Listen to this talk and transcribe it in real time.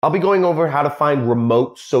I'll be going over how to find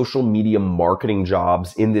remote social media marketing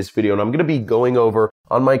jobs in this video. And I'm going to be going over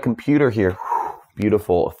on my computer here,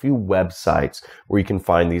 beautiful, a few websites where you can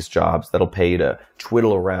find these jobs that'll pay you to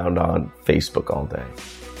twiddle around on Facebook all day.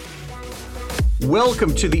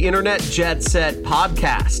 Welcome to the Internet Jet Set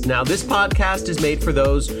podcast. Now, this podcast is made for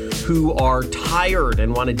those who are tired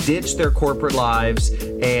and want to ditch their corporate lives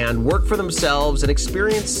and work for themselves and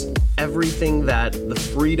experience everything that the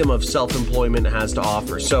freedom of self-employment has to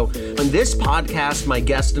offer. So on this podcast, my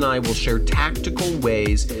guest and I will share tactical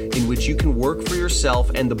ways in which you can work for yourself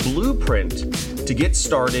and the blueprint to get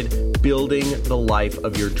started building the life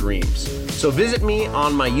of your dreams. So visit me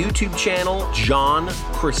on my YouTube channel, John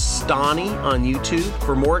Crestani on YouTube,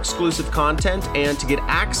 for more exclusive content and to get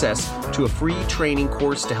access to a free training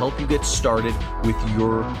course to help you get started with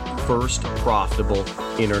your first profitable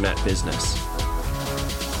internet business.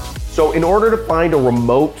 So in order to find a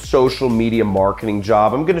remote social media marketing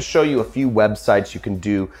job, I'm going to show you a few websites you can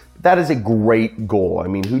do. That is a great goal. I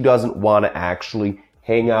mean, who doesn't want to actually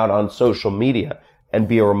hang out on social media and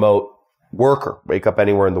be a remote worker, wake up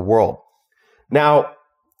anywhere in the world? Now,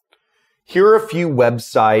 here are a few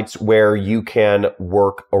websites where you can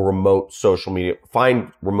work a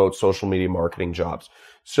find remote social media marketing jobs.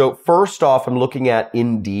 So first off, I'm looking at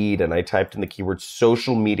Indeed, and I typed in the keyword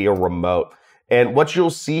social media remote. And what you'll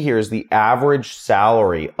see here is the average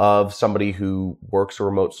salary of somebody who works a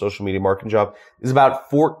remote social media marketing job is about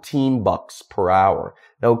 $14 per hour.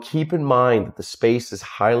 Now, keep in mind that the space is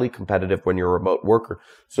highly competitive when you're a remote worker.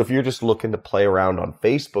 So if you're just looking to play around on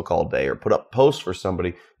Facebook all day or put up posts for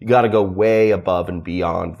somebody, you got to go way above and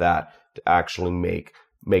beyond that to actually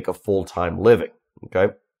make a full-time living.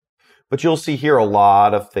 Okay. But you'll see here a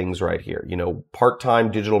lot of things right here. Part-time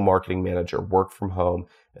digital marketing manager, work from home.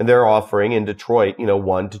 And they're offering in Detroit,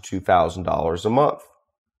 $1,000 to $2,000 a month.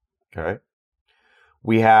 Okay.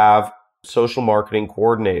 We have social marketing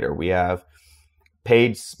coordinator. We have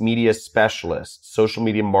paid media specialist, social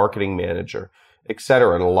media marketing manager,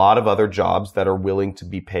 etc., and a lot of other jobs that are willing to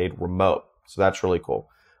be paid remote. So that's really cool.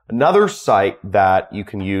 Another site that you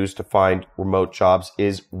can use to find remote jobs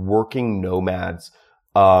is Working Nomads.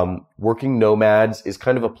 Working Nomads is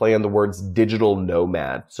kind of a play on the words digital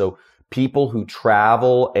nomad. So people who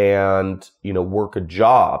travel and, work a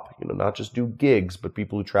job, not just do gigs, but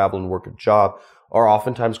people who travel and work a job are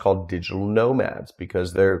oftentimes called digital nomads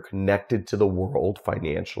because they're connected to the world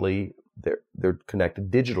financially. They're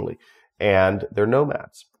connected digitally and they're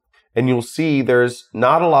nomads. And you'll see there's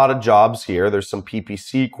not a lot of jobs here. There's some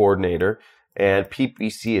PPC coordinator, and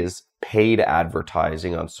PPC is paid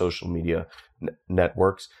advertising on social media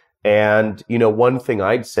networks. And, one thing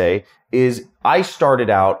I'd say is I started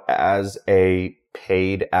out as a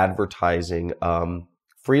paid advertising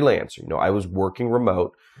freelancer. I was working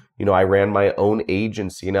remote. I ran my own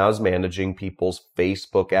agency and I was managing people's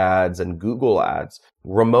Facebook ads and Google ads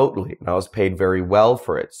remotely. And I was paid very well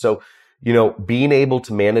for it. So, being able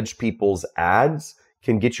to manage people's ads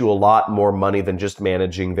can get you a lot more money than just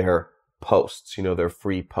managing their posts, their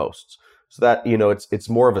free posts. So that, it's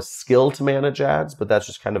more of a skill to manage ads, but that's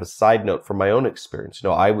just kind of a side note from my own experience.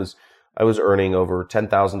 I was earning over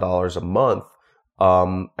 $10,000 a month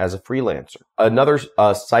as a freelancer. Another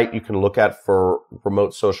site you can look at for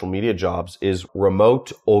remote social media jobs is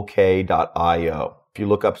remoteok.io. If you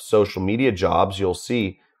look up social media jobs, you'll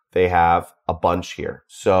see they have a bunch here.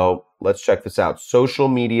 So let's check this out. Social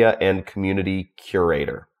media and community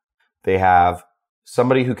curator. They have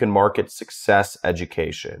somebody who can market success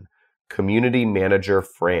education, community manager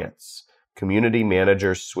France, community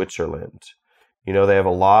manager Switzerland. They have a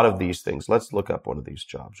lot of these things. Let's look up one of these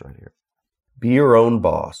jobs right here. Be your own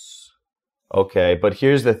boss. Okay, but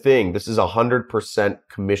here's the thing. This is 100%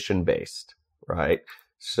 commission based, right?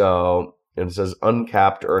 So it says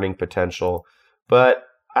uncapped earning potential, but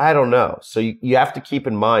I don't know. So you have to keep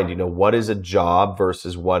in mind, what is a job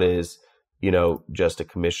versus what is, just a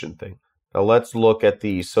commission thing. Now let's look at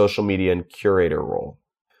the social media and curator role.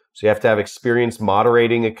 So you have to have experience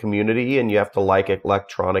moderating a community and you have to like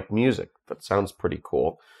electronic music. That sounds pretty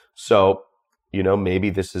cool. So, maybe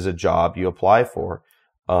this is a job you apply for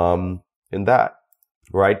in that,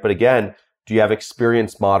 right? But again, do you have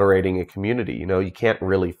experience moderating a community? You can't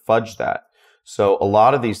really fudge that. So a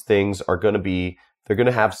lot of these things are going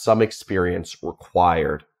to have some experience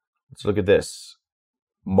required. Let's look at this.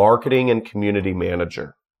 Marketing and community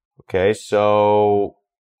manager. Okay, so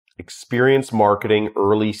experience marketing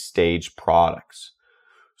early stage products.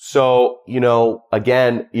 So,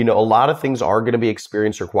 again, a lot of things are going to be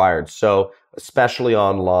experience required. So especially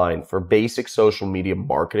online for basic social media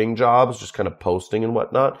marketing jobs, just kind of posting and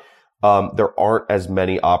whatnot, there aren't as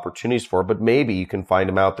many opportunities for, but maybe you can find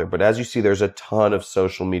them out there. But as you see, there's a ton of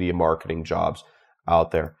social media marketing jobs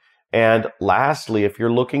out there. And lastly, if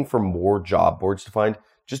you're looking for more job boards to find,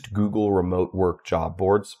 just Google remote work job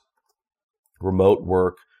boards,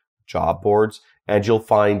 and you'll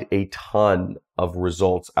find a ton of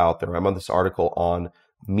results out there. I'm on this article on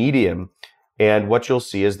Medium, and what you'll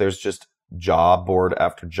see is there's just job board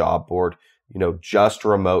after job board,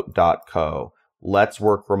 justremote.co,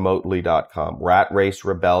 letsworkremotely.com,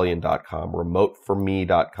 ratracerebellion.com,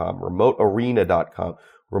 remoteforme.com, remotearena.com,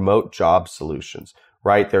 remote job solutions,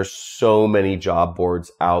 right? There's so many job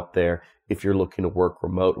boards out there if you're looking to work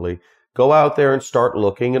remotely. Go out there and start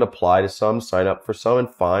looking and apply to some, sign up for some,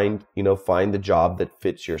 and find the job that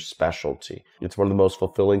fits your specialty. It's one of the most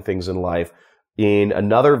fulfilling things in life. In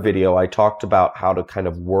another video, I talked about how to kind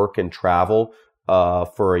of work and travel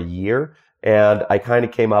for a year. And I kind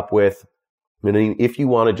of came up with, if you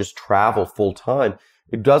want to just travel full time,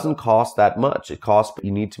 it doesn't cost that much.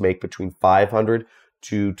 You need to make between $500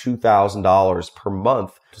 to $2,000 per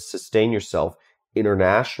month to sustain yourself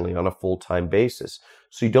internationally on a full-time basis.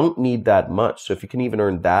 So you don't need that much. So if you can even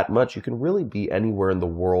earn that much, you can really be anywhere in the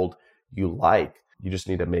world you like. You just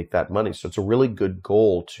need to make that money. So it's a really good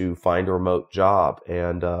goal to find a remote job.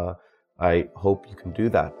 And I hope you can do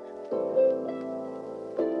that.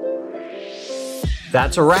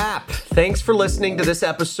 That's a wrap. Thanks for listening to this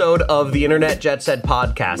episode of the Internet Jet Set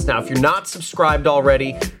podcast. Now, if you're not subscribed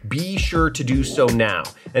already, be sure to do so now.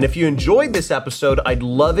 And if you enjoyed this episode, I'd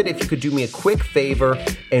love it if you could do me a quick favor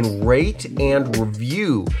and rate and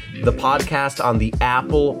review the podcast on the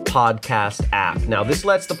Apple Podcast app. Now, this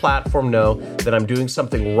lets the platform know that I'm doing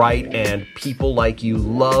something right and people like you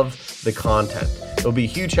love the content. It'll be a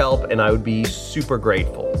huge help and I would be super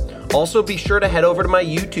grateful. Also, be sure to head over to my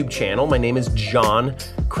YouTube channel. My name is John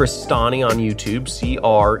Crestani on YouTube, Crestani,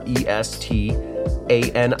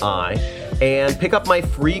 and pick up my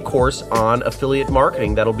free course on affiliate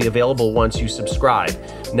marketing that'll be available once you subscribe.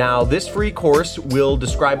 Now, this free course will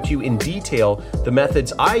describe to you in detail the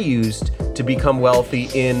methods I used to become wealthy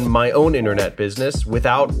in my own internet business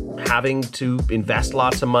without having to invest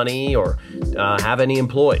lots of money or have any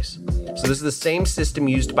employees. So this is the same system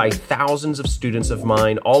used by thousands of students of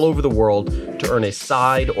mine all over the world to earn a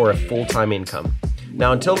side or a full-time income.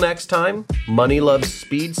 Now, until next time, money loves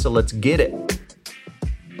speed, so let's get it.